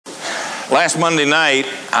Last Monday night,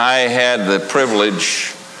 I had the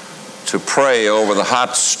privilege to pray over the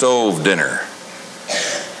hot stove dinner.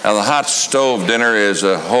 Now, the hot stove dinner is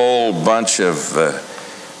a whole bunch of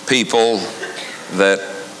people that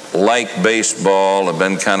like baseball, have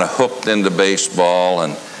been kind of hooked into baseball,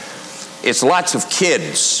 and it's lots of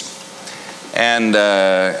kids. And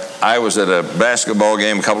I was at a basketball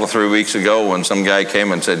game a couple of 3 weeks ago when some guy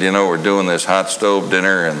came and said, you know, we're doing this hot stove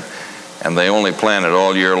dinner, and they only plan it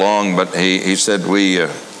all year long, but he said, we'd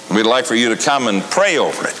like for you to come and pray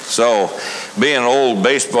over it. So, being an old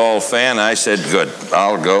baseball fan, I said, good,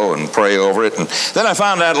 I'll go and pray over it. And then I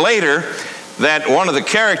found out later that one of the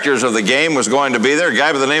characters of the game was going to be there, a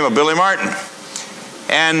guy by the name of Billy Martin.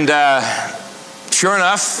 And sure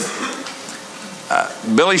enough,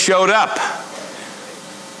 Billy showed up.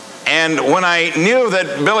 And when I knew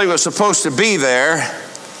that Billy was supposed to be there,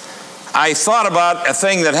 I thought about a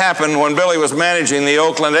thing that happened when Billy was managing the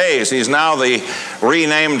Oakland A's. He's now the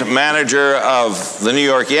renamed manager of the New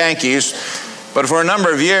York Yankees. But for a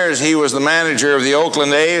number of years, he was the manager of the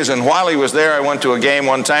Oakland A's. And while he was there, I went to a game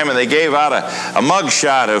one time, and they gave out a mug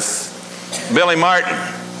shot of Billy Martin.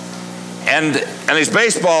 And his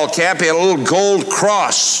baseball cap, he had a little gold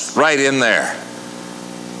cross right in there.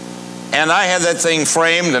 And I had that thing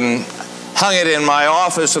framed and hung it in my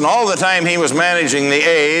office. And all the time he was managing the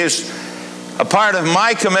A's, a part of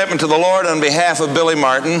my commitment to the Lord on behalf of Billy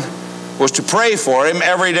Martin was to pray for him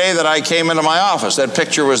every day that I came into my office. That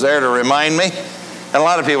picture was there to remind me. And a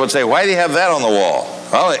lot of people would say, why do you have that on the wall?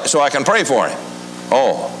 Well, so I can pray for him.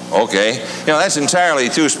 Oh, okay. You know, that's entirely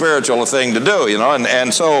too spiritual a thing to do, you know.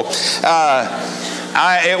 And so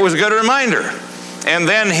it was a good reminder. And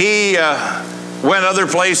then he went other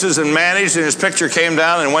places and managed, and his picture came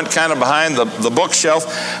down and went kind of behind the bookshelf.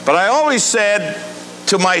 But I always said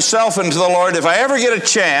to myself and to the Lord, if I ever get a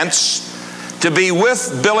chance to be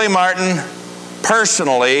with Billy Martin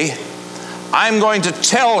personally, I'm going to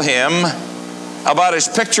tell him about his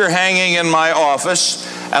picture hanging in my office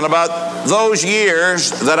and about those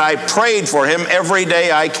years that I prayed for him every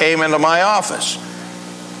day I came into my office.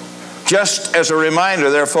 Just as a reminder,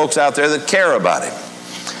 there are folks out there that care about him.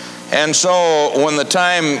 And so when the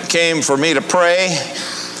time came for me to pray,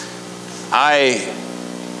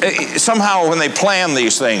 somehow when they plan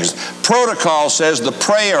these things, protocol says the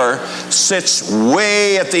prayer sits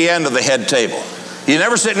way at the end of the head table. You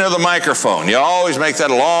never sit near the microphone. You always make that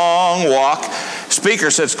long walk. Speaker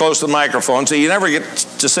sits close to the microphone, so you never get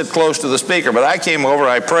to sit close to the speaker. But I came over,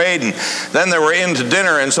 I prayed, and then they were into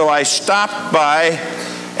dinner, and so I stopped by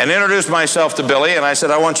and introduced myself to Billy, and I said,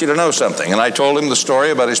 I want you to know something. And I told him the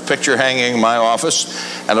story about his picture hanging in my office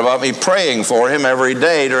and about me praying for him every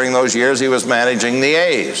day during those years he was managing the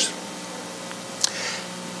A's.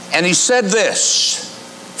 And he said this,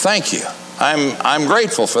 thank you. I'm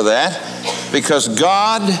grateful for that, because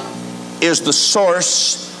God is the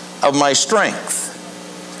source of my strength.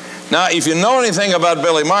 Now, if you know anything about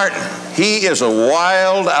Billy Martin, he is a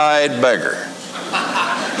wild-eyed beggar.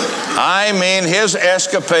 I mean, his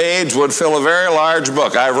escapades would fill a very large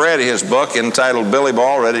book. I read his book entitled Billy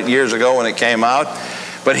Ball, read it years ago when it came out.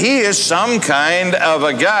 But he is some kind of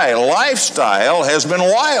a guy. Lifestyle has been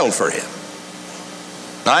wild for him.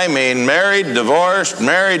 I mean, married, divorced,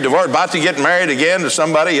 about to get married again to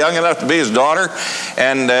somebody young enough to be his daughter.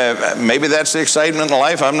 And maybe that's the excitement in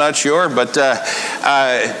life, I'm not sure. But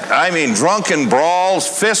I mean, drunken brawls,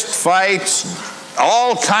 fist fights,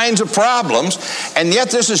 all kinds of problems. And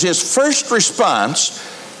yet this is his first response: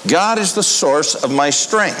 God is the source of my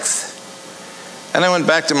strength. And I went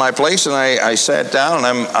back to my place and I sat down,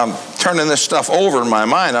 and I'm turning this stuff over in my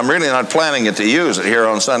mind. I'm really not planning to use it here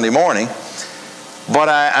on Sunday morning. But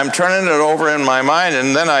I'm turning it over in my mind.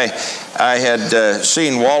 And then I had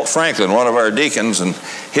seen Walt Franklin, one of our deacons, and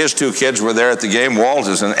his two kids were there at the game. Walt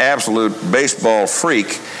is an absolute baseball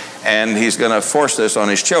freak, and he's going to force this on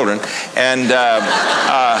his children. And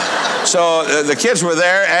so the kids were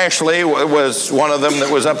there. Actually, was one of them that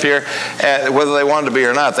was up here. Whether they wanted to be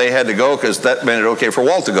or not, they had to go, because that made it okay for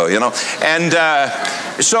Walt to go, you know. And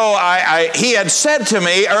so he had said to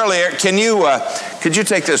me earlier, could you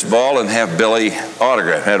take this ball and have Billy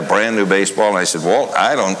autograph? I had a brand new baseball, and I said, Walt,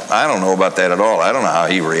 I don't know about that at all. I don't know how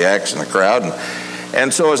he reacts in the crowd.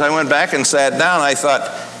 And so as I went back and sat down, I thought,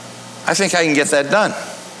 I think I can get that done.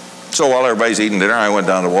 So while everybody's eating dinner, I went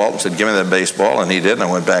down to Walt and said, give me that baseball, and he did. And I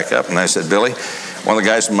went back up and I said, Billy, one of the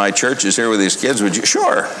guys from my church is here with these kids. Would you?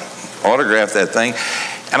 Sure. Autograph that thing.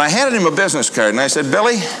 And I handed him a business card, and I said,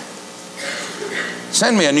 Billy,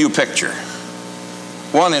 send me a new picture,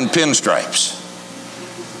 one in pinstripes,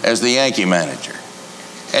 as the Yankee manager.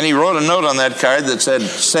 And he wrote a note on that card that said,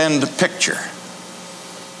 send picture.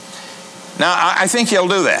 Now, I think he'll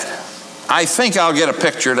do that. I think I'll get a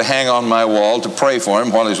picture to hang on my wall to pray for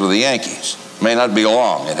him while he's with the Yankees. May not be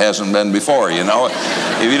long. It hasn't been before, you know.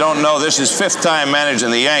 If you don't know, this is 5th time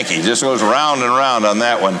managing the Yankees. Just goes round and round on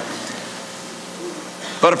that one.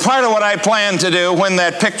 But a part of what I plan to do when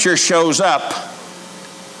that picture shows up,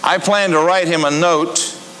 I plan to write him a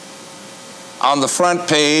note on the front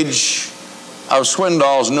page of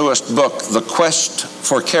Swindoll's newest book, The Quest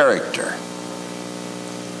for Character,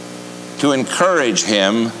 to encourage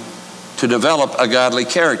him to develop a godly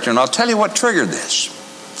character. And I'll tell you what triggered this.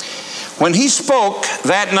 When he spoke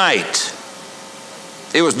that night,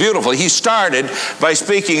 it was beautiful. He started by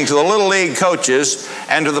speaking to the Little League coaches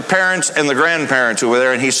and to the parents and the grandparents who were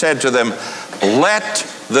there, and he said to them, let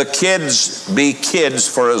the kids be kids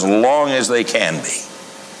for as long as they can be.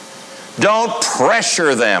 Don't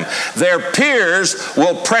pressure them. Their peers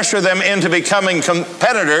will pressure them into becoming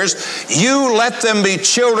competitors. You let them be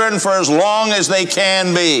children for as long as they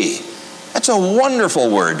can be. That's a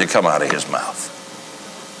wonderful word to come out of his mouth.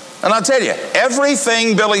 And I'll tell you,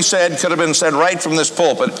 everything Billy said could have been said right from this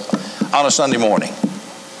pulpit on a Sunday morning.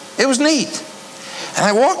 It was neat. And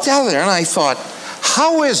I walked out there and I thought,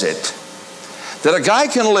 how is it that a guy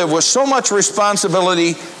can live with so much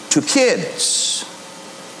responsibility to kids,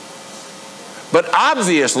 but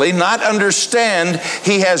obviously not understand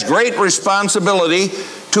he has great responsibility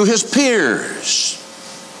to his peers?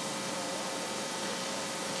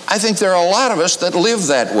 I think there are a lot of us that live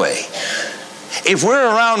that way. If we're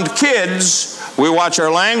around kids, we watch our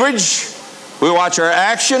language, we watch our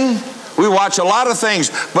action, we watch a lot of things.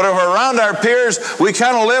 But if we're around our peers, we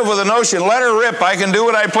kind of live with the notion, let her rip, I can do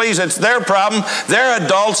what I please, it's their problem, they're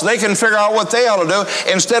adults, they can figure out what they ought to do,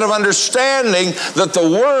 instead of understanding that the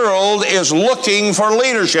world is looking for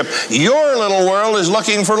leadership. Your little world is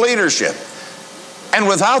looking for leadership. And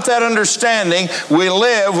without that understanding, we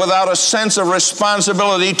live without a sense of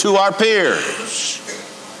responsibility to our peers.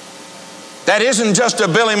 That isn't just a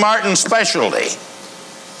Billy Martin specialty.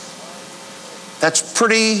 That's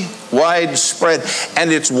pretty widespread,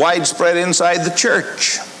 and it's widespread inside the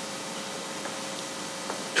church.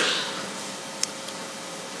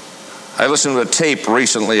 I listened to a tape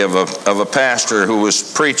recently of a pastor who was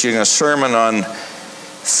preaching a sermon on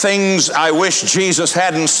things I wish Jesus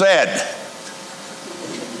hadn't said.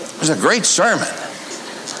 It was a great sermon.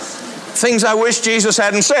 Things I wish Jesus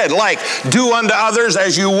hadn't said, like, do unto others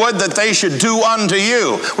as you would that they should do unto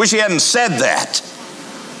you. Wish he hadn't said that.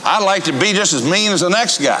 I'd like to be just as mean as the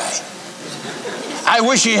next guy. I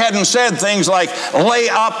wish he hadn't said things like, lay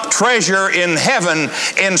up treasure in heaven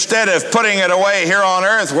instead of putting it away here on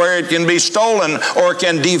earth where it can be stolen or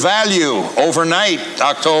can devalue overnight,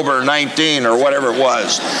 October 19 or whatever it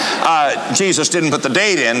was. Jesus didn't put the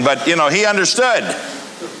date in, but, you know, he understood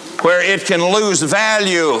where it can lose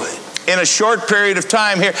value in a short period of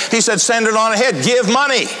time here. He said, send it on ahead. Give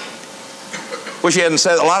money. Wish he hadn't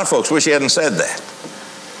said, a lot of folks wish he hadn't said that.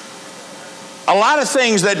 A lot of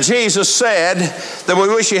things that Jesus said that we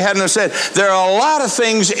wish he hadn't have said. There are a lot of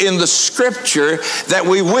things in the Scripture that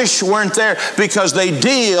we wish weren't there because they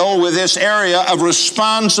deal with this area of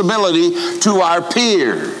responsibility to our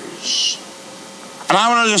peers. And I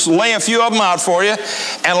want to just lay a few of them out for you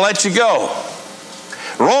and let you go.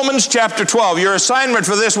 Romans chapter 12. Your assignment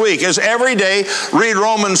for this week is every day read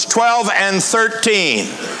Romans 12 and 13.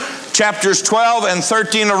 Chapters 12 and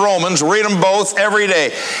 13 of Romans, read them both every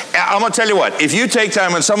day. I'm going to tell you what, if you take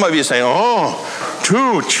time, and some of you say, oh,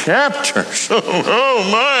 2 chapters, oh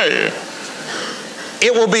my.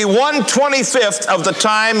 It will be 1/25 of the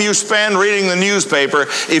time you spend reading the newspaper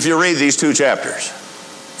if you read these 2 chapters,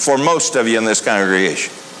 for most of you in this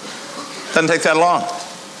congregation. Doesn't take that long.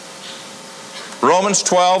 Romans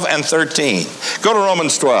 12 and 13. Go to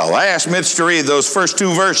Romans 12. I asked Mitch to read those first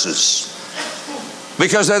 2 verses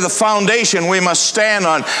because they're the foundation we must stand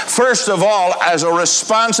on. First of all, as a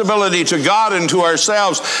responsibility to God and to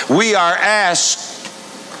ourselves, we are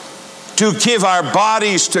asked to give our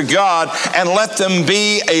bodies to God and let them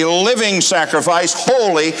be a living sacrifice,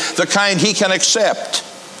 holy, the kind he can accept.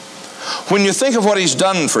 When you think of what he's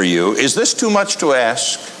done for you, is this too much to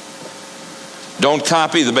ask? Don't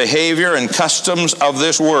copy the behavior and customs of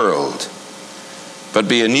this world, but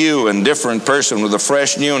be a new and different person with a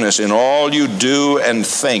fresh newness in all you do and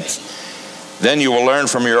think. Then you will learn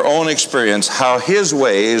from your own experience how his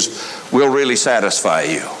ways will really satisfy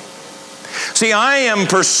you. See, I am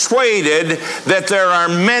persuaded that there are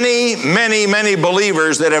many, many, many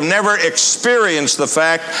believers that have never experienced the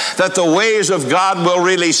fact that the ways of God will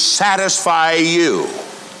really satisfy you.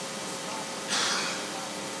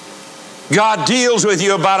 God deals with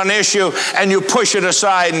you about an issue and you push it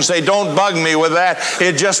aside and say, don't bug me with that.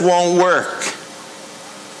 It just won't work.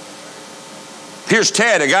 Here's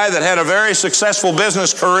Ted, a guy that had a very successful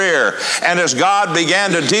business career, and as God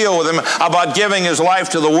began to deal with him about giving his life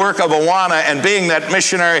to the work of Awana and being that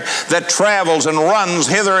missionary that travels and runs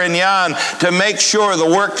hither and yon to make sure the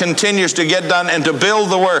work continues to get done and to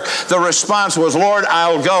build the work, the response was, Lord,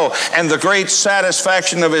 I'll go. And the great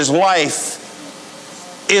satisfaction of his life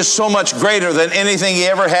is so much greater than anything he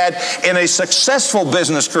ever had in a successful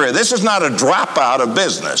business career. This is not a dropout of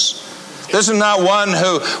business. This is not one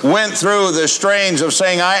who went through the strains of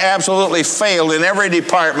saying, I absolutely failed in every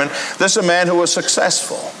department. This is a man who was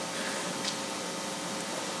successful.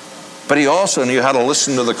 But he also knew how to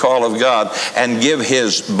listen to the call of God and give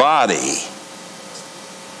his body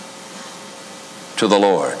to the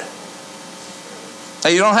Lord. Now,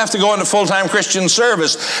 you don't have to go into full-time Christian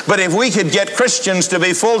service, but if we could get Christians to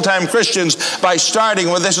be full-time Christians by starting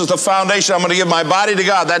with, this is the foundation, I'm going to give my body to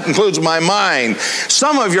God. That includes my mind.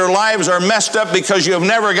 Some of your lives are messed up because you have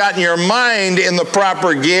never gotten your mind in the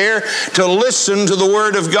proper gear to listen to the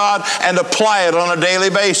Word of God and apply it on a daily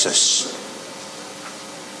basis.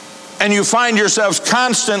 And you find yourselves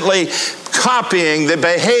constantly copying the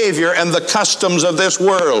behavior and the customs of this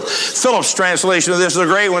world. Phillips' translation of this is a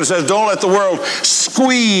great one. It says, don't let the world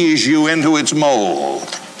squeeze you into its mold.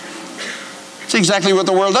 It's exactly what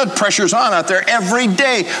the world does. Pressure's on out there every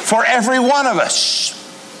day for every one of us.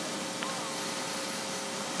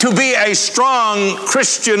 To be a strong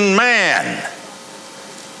Christian man,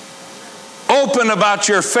 open about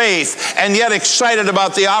your faith, and yet excited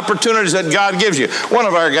about the opportunities that God gives you. One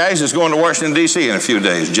of our guys is going to Washington, D.C. in a few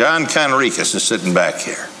days. John Conricus is sitting back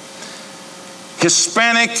here.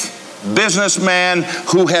 Hispanic businessman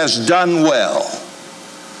who has done well,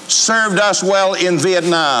 served us well in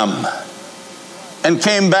Vietnam, and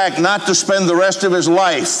came back not to spend the rest of his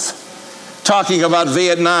life talking about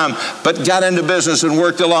Vietnam, but got into business and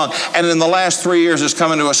worked along. And in the last 3 years has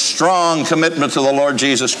come into a strong commitment to the Lord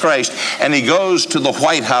Jesus Christ. And he goes to the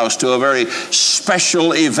White House to a very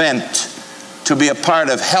special event to be a part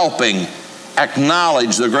of helping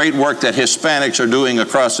acknowledge the great work that Hispanics are doing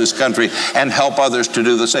across this country and help others to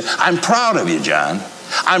do the same. I'm proud of you, John.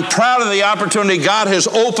 I'm proud of the opportunity God has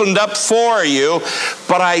opened up for you,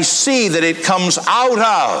 but I see that it comes out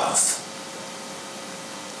of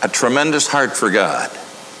a tremendous heart for God.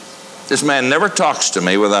 This man never talks to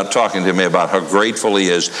me without talking to me about how grateful he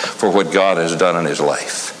is for what God has done in his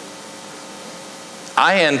life.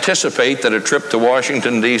 I anticipate that a trip to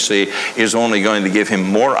Washington, D.C. is only going to give him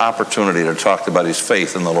more opportunity to talk about his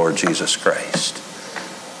faith in the Lord Jesus Christ.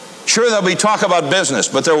 Sure, there'll be talk about business,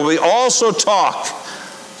 but there will be also talk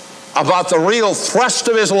about the real thrust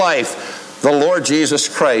of his life, the Lord Jesus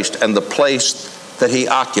Christ, and the place that he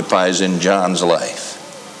occupies in John's life.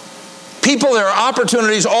 People, there are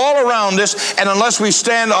opportunities all around us, and unless we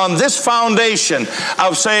stand on this foundation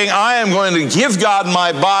of saying, I am going to give God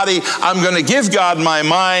my body, I'm going to give God my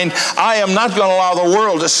mind, I am not going to allow the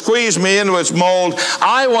world to squeeze me into its mold.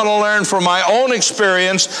 I want to learn from my own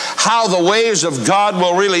experience how the ways of God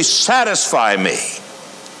will really satisfy me.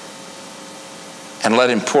 And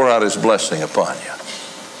let him pour out his blessing upon you.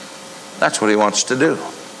 That's what he wants to do.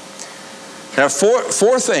 There are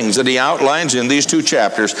four things that he outlines in these two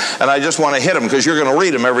chapters, and I just want to hit them because you're going to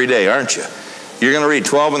read them every day, aren't you? You're going to read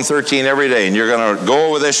 12 and 13 every day, and you're going to go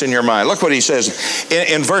over this in your mind. Look what he says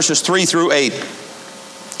in verses 3 through 8.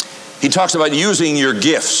 He talks about using your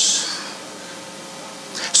gifts.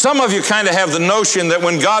 Some of you kind of have the notion that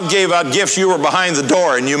when God gave out gifts, you were behind the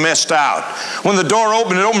door and you missed out. When the door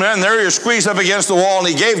opened, and there you're squeezed up against the wall, and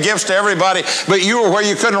he gave gifts to everybody, but you were where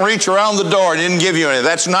you couldn't reach around the door and he didn't give you any.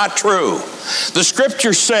 That's not true. The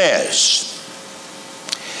scripture says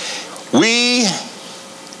we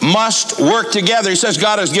must work together. He says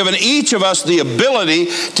God has given each of us the ability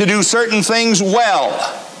to do certain things well.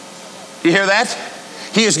 You hear that?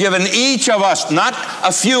 He has given each of us, not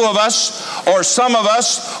a few of us, or some of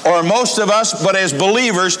us, or most of us, but as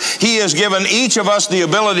believers, he has given each of us the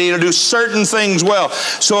ability to do certain things well.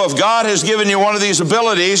 So if God has given you one of these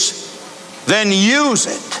abilities, then use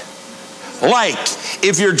it. Like,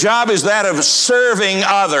 if your job is that of serving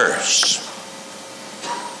others,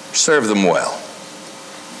 serve them well.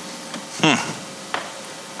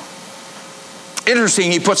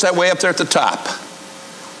 Interesting, he puts that way up there at the top.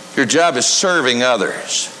 Your job is serving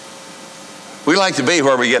others. We like to be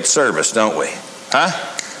where we get service, don't we? Huh?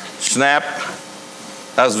 Snap.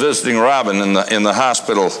 I was visiting Robin in the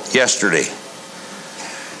hospital yesterday,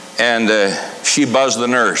 and she buzzed the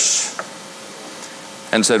nurse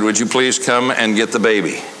and said, would you please come and get the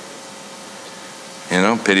baby? You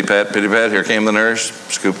know, pity pat, here came the nurse,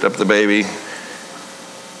 scooped up the baby.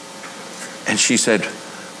 And she said,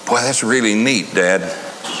 boy, that's really neat, Dad.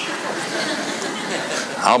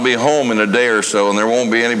 I'll be home in a day or so, and there won't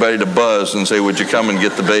be anybody to buzz and say, would you come and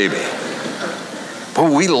get the baby? But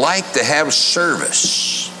we like to have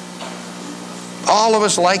service. All of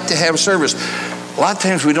us like to have service. A lot of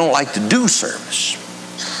times we don't like to do service.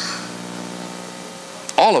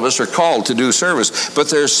 All of us are called to do service, but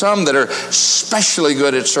there's some that are especially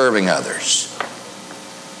good at serving others.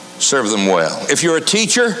 Serve them well. If you're a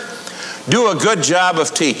teacher, do a good job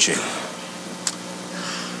of teaching.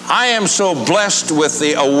 I am so blessed with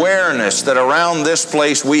the awareness that around this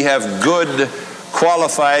place we have good,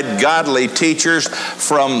 qualified, godly teachers,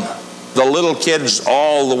 from the little kids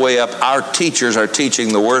all the way up. Our teachers are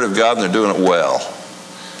teaching the Word of God, and they're doing it well.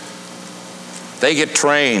 They get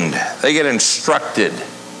trained. They get instructed.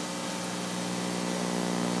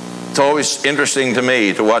 It's always interesting to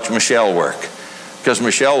me to watch Michelle work, because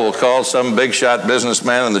Michelle will call some big shot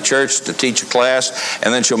businessman in the church to teach a class,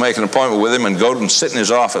 and then she'll make an appointment with him and go and sit in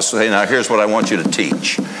his office and say, now here's what I want you to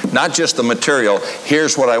teach. Not just the material,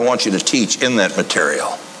 here's what I want you to teach in that material.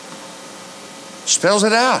 Spells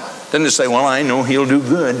it out. Doesn't just say, well, I know he'll do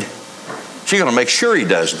good. She's going to make sure he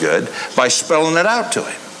does good by spelling it out to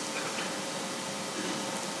him.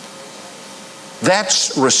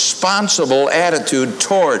 That's responsible attitude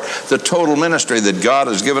toward the total ministry that God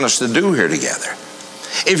has given us to do here together.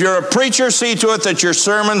 If you're a preacher, see to it that your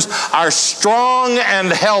sermons are strong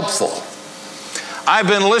and helpful. I've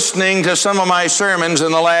been listening to some of my sermons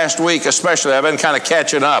in the last week, especially. I've been kind of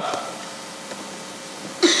catching up.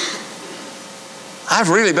 I've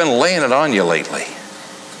really been laying it on you lately.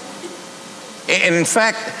 And in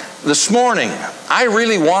fact, this morning, I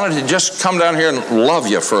really wanted to just come down here and love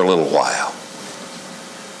you for a little while.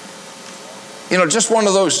 You know, just one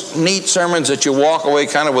of those neat sermons that you walk away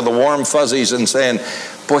kind of with the warm fuzzies and saying,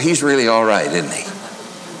 boy, he's really all right, isn't he?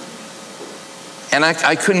 And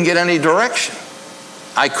I couldn't get any direction.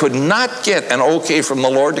 I could not get an okay from the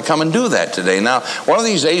Lord to come and do that today. Now, one of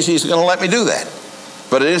these days he's going to let me do that.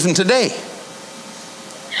 But it isn't today.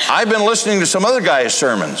 I've been listening to some other guys'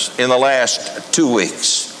 sermons in the last 2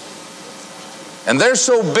 weeks. And they're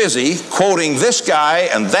so busy quoting this guy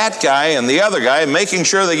and that guy and the other guy, making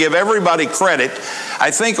sure they give everybody credit. I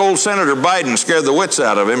think old Senator Biden scared the wits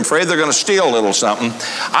out of him, afraid they're going to steal a little something.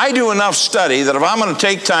 I do enough study that if I'm going to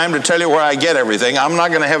take time to tell you where I get everything, I'm not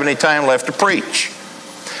going to have any time left to preach.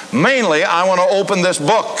 Mainly, I want to open this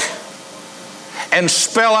book and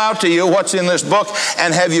spell out to you what's in this book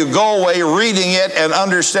and have you go away reading it and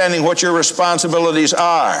understanding what your responsibilities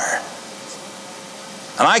are.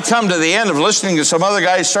 And I come to the end of listening to some other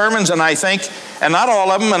guys' sermons, and I think, and not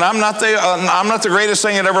all of them, and I'm not the greatest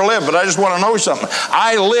thing that ever lived, but I just want to know something.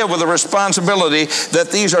 I live with the responsibility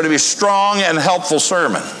that these are to be strong and helpful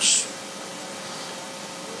sermons.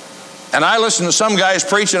 And I listen to some guys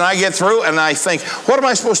preach, and I get through, and I think, what am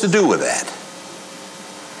I supposed to do with that?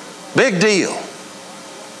 Big deal.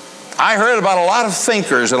 I heard about a lot of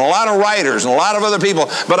thinkers and a lot of writers and a lot of other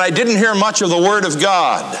people, but I didn't hear much of the Word of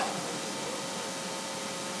God.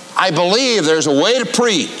 I believe there's a way to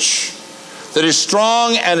preach that is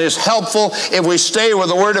strong and is helpful if we stay with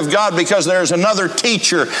the Word of God, because there's another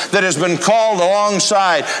teacher that has been called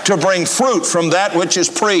alongside to bring fruit from that which is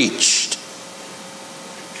preached.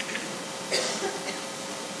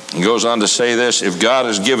 He goes on to say this: if God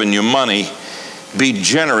has given you money, be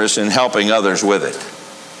generous in helping others with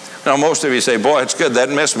it. Now, most of you say, boy, it's good that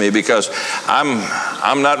missed me, because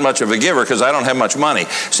I'm not much of a giver because I don't have much money.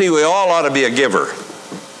 See, we all ought to be a giver.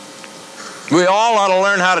 We all ought to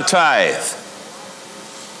learn how to tithe.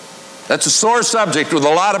 That's a sore subject with a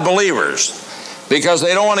lot of believers, because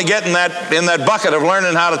they don't want to get in that bucket of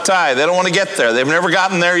learning how to tithe. They don't want to get there. They've never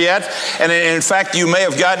gotten there yet. And in fact, you may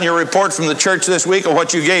have gotten your report from the church this week of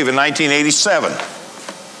what you gave in 1987.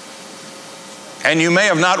 And you may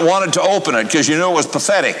have not wanted to open it because you knew it was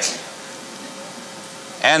pathetic.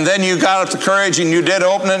 And then you got up the courage and you did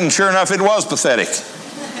open it, and sure enough, it was pathetic.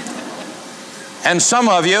 And some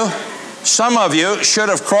of you should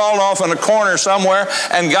have crawled off in a corner somewhere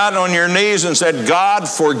and gotten on your knees and said, God,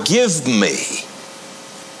 forgive me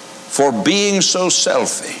for being so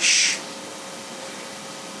selfish.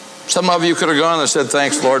 Some of you could have gone and said,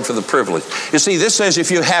 thanks, Lord, for the privilege. You see, this says if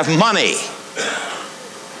you have money,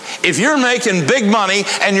 if you're making big money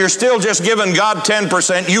and you're still just giving God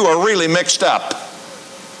 10%, you are really mixed up.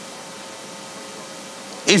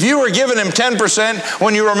 If you were giving him 10%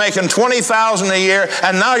 when you were making $20,000 a year,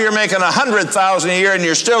 and now you're making $100,000 a year and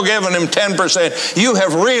you're still giving him 10%, you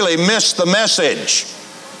have really missed the message.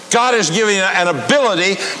 God has given you an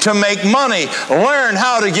ability to make money. Learn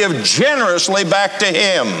how to give generously back to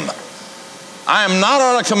Him. I am not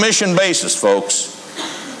on a commission basis, folks.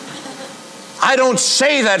 I don't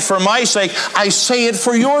say that for my sake. I say it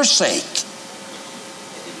for your sake.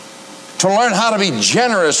 To learn how to be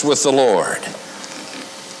generous with the Lord.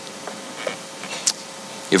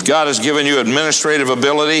 If God has given you administrative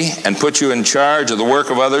ability and put you in charge of the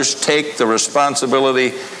work of others, take the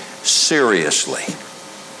responsibility seriously.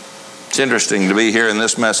 It's interesting to be here in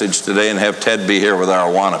this message today and have Ted be here with our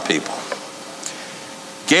Awana people.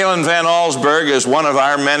 Galen Van Allsburg is one of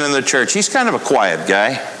our men in the church. He's kind of a quiet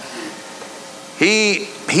guy. He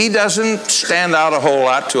doesn't stand out a whole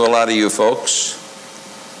lot to a lot of you folks.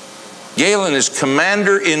 Galen is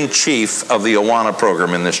commander-in-chief of the Awana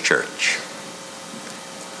program in this church.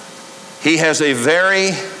 He has a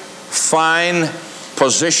very fine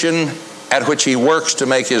position at which he works to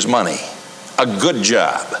make his money. A good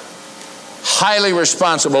job. Highly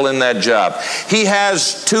responsible in that job. He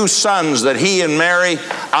has 2 sons that he and Mary,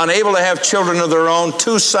 unable to have children of their own,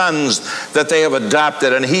 2 sons that they have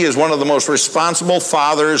adopted, and he is one of the most responsible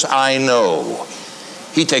fathers I know.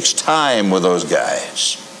 He takes time with those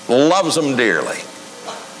guys. Loves them dearly.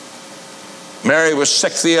 Mary was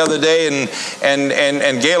sick the other day,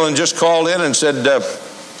 and Galen just called in and said,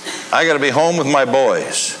 I got to be home with my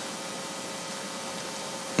boys.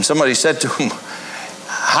 And somebody said to him,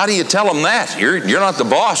 how do you tell them that? You're not the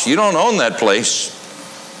boss. You don't own that place.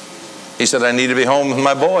 He said, I need to be home with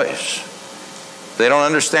my boys. They don't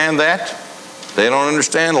understand that. They don't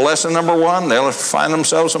understand lesson number 1. They'll find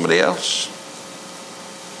themselves somebody else.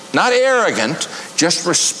 Not arrogant, just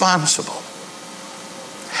responsible.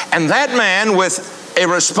 And that man with a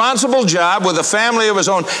responsible job, with a family of his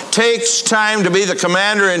own, takes time to be the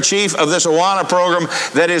commander-in-chief of this Awana program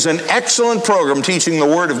that is an excellent program teaching the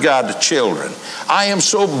Word of God to children. I am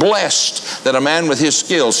so blessed that a man with his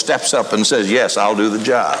skills steps up and says, yes, I'll do the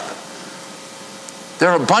job. There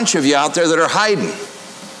are a bunch of you out there that are hiding.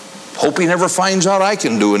 Hope he never finds out I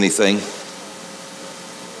can do anything.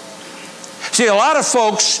 See, a lot of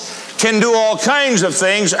folks can do all kinds of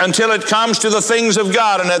things until it comes to the things of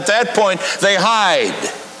God, and at that point they hide.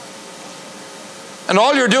 And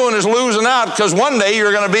all you're doing is losing out, because one day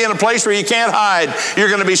you're going to be in a place where you can't hide. You're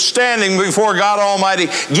going to be standing before God Almighty,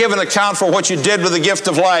 give an account for what you did with the gift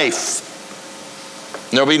of life.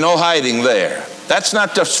 There'll be no hiding there. That's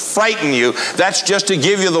not to frighten you. That's just to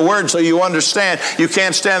give you the word so you understand. You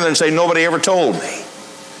can't stand there and say, nobody ever told me.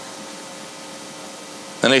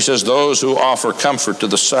 And he says, those who offer comfort to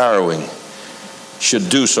the sorrowing should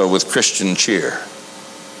do so with Christian cheer.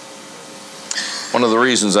 One of the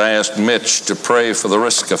reasons I asked Mitch to pray for the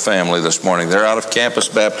Riska family this morning, they're out of Campus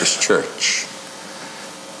Baptist Church.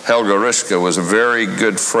 Helga Riska was a very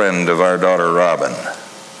good friend of our daughter Robin.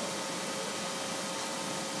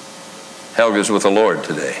 Helga's with the Lord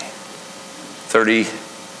today,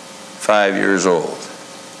 35 years old.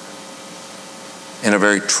 In a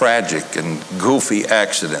very tragic and goofy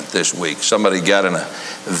accident this week. Somebody got in a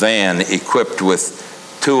van equipped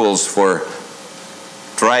with tools for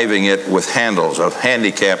driving it with handles, a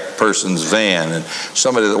handicapped person's van, and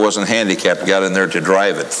somebody that wasn't handicapped got in there to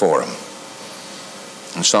drive it for him.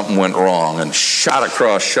 And something went wrong and shot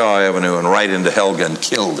across Shaw Avenue and right into Helga and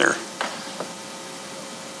killed her.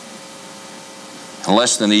 And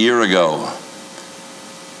less than a year ago,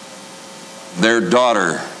 their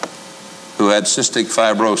daughter, who had cystic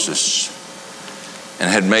fibrosis and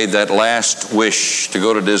had made that last wish to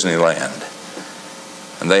go to Disneyland.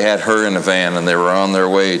 And they had her in a van and they were on their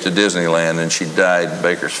way to Disneyland, and she died in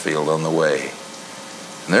Bakersfield on the way.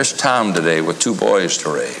 And there's Tom today with 2 boys to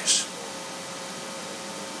raise.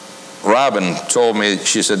 Robin told me,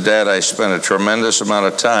 she said, Dad, I spent a tremendous amount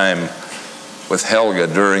of time with Helga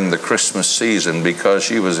during the Christmas season because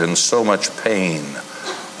she was in so much pain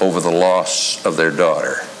over the loss of their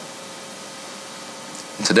daughter.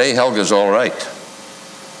 Today, Helga's all right.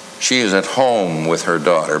 She is at home with her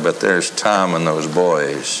daughter, but there's Tom and those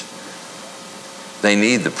boys. They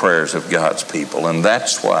need the prayers of God's people, and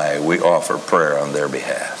that's why we offer prayer on their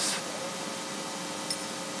behalf.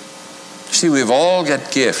 See, we've all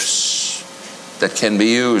got gifts that can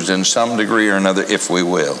be used in some degree or another if we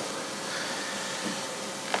will.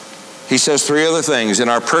 He says 3 other things in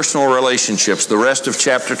our personal relationships, the rest of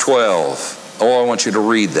chapter 12. Oh, I want you to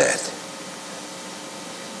read that.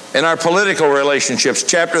 In our political relationships,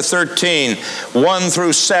 chapter 13, 1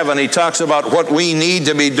 through 7, he talks about what we need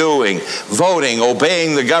to be doing, voting,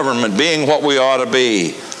 obeying the government, being what we ought to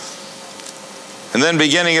be. And then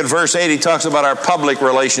beginning at verse 8, he talks about our public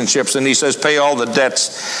relationships, and he says, pay all the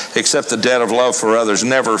debts except the debt of love for others.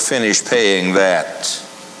 Never finish paying that.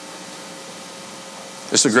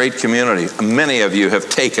 It's a great community. Many of you have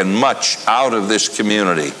taken much out of this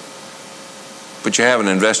community, but you haven't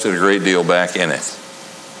invested a great deal back in it.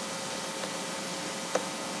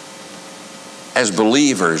 As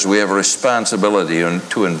believers, we have a responsibility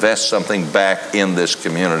to invest something back in this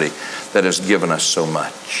community that has given us so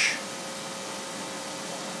much.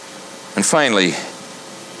 And finally,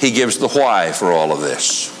 he gives the why for all of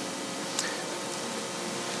this.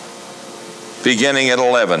 Beginning at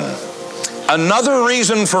 11. Another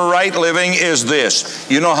reason for right living is this.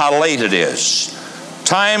 You know how late it is.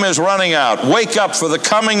 Time is running out. Wake up, for the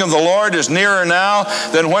coming of the Lord is nearer now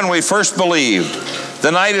than when we first believed.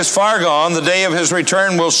 The night is far gone. The day of his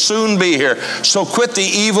return will soon be here. So quit the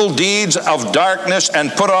evil deeds of darkness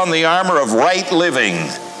and put on the armor of right living,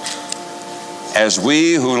 as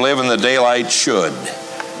we who live in the daylight should.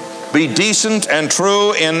 Be decent and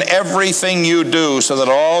true in everything you do, so that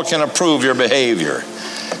all can approve your behavior.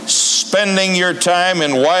 Spending your time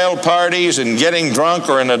in wild parties and getting drunk,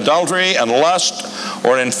 or in adultery and lust,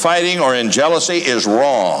 or in fighting or in jealousy is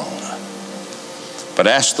wrong. But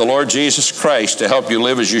ask the Lord Jesus Christ to help you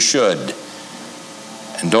live as you should,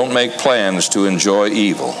 and don't make plans to enjoy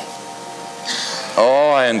evil.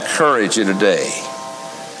 Oh, I encourage you today.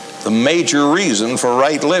 The major reason for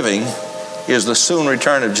right living is the soon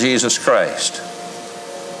return of Jesus Christ.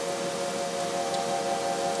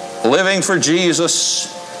 Living for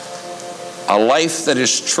Jesus, a life that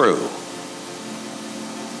is true.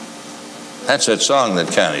 That's that song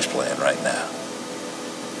that Connie's playing right now.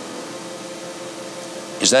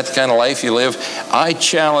 Is that the kind of life you live? I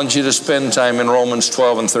challenge you to spend time in Romans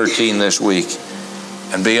 12 and 13 this week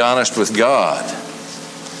and be honest with God.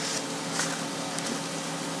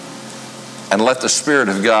 And let the Spirit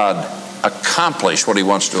of God accomplish what he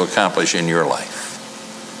wants to accomplish in your life.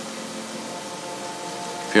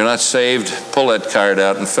 If you're not saved, pull that card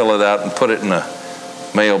out and fill it out and put it in a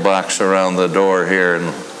mailbox around the door here,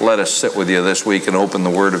 and let us sit with you this week and open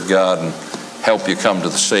the Word of God and help you come to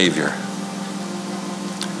the Savior.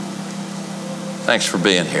 Thanks for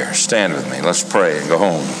being here. Stand with me. Let's pray and go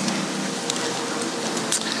home.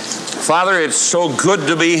 Father, it's so good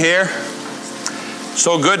to be here.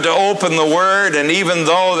 So good to open the Word, and even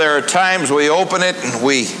though there are times we open it and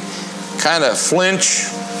we kind of flinch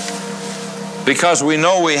because we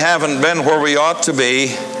know we haven't been where we ought to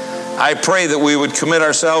be, I pray that we would commit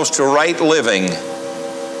ourselves to right living.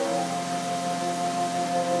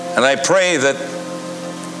 And I pray that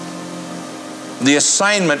the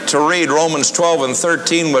assignment to read Romans 12 and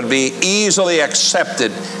 13 would be easily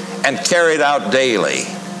accepted and carried out daily.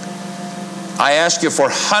 I ask you for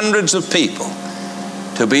hundreds of people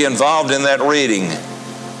to be involved in that reading,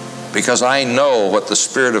 because I know what the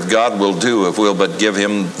Spirit of God will do if we'll but give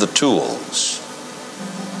him the tools.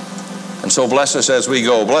 And so bless us as we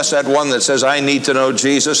go. Bless that one that says, I need to know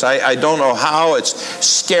Jesus. I don't know how. It's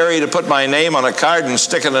scary to put my name on a card and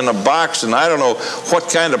stick it in a box, and I don't know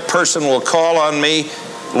what kind of person will call on me.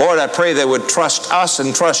 Lord, I pray they would trust us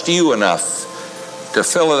and trust you enough to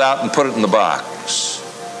fill it out and put it in the box,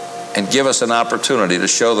 and give us an opportunity to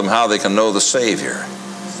show them how they can know the Savior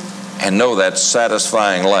and know that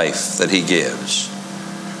satisfying life that he gives.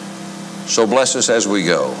 So bless us as we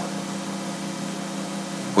go.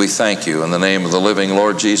 We thank you in the name of the living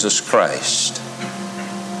Lord Jesus Christ.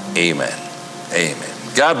 Amen. Amen.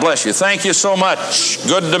 God bless you. Thank you so much.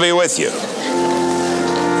 Good to be with you.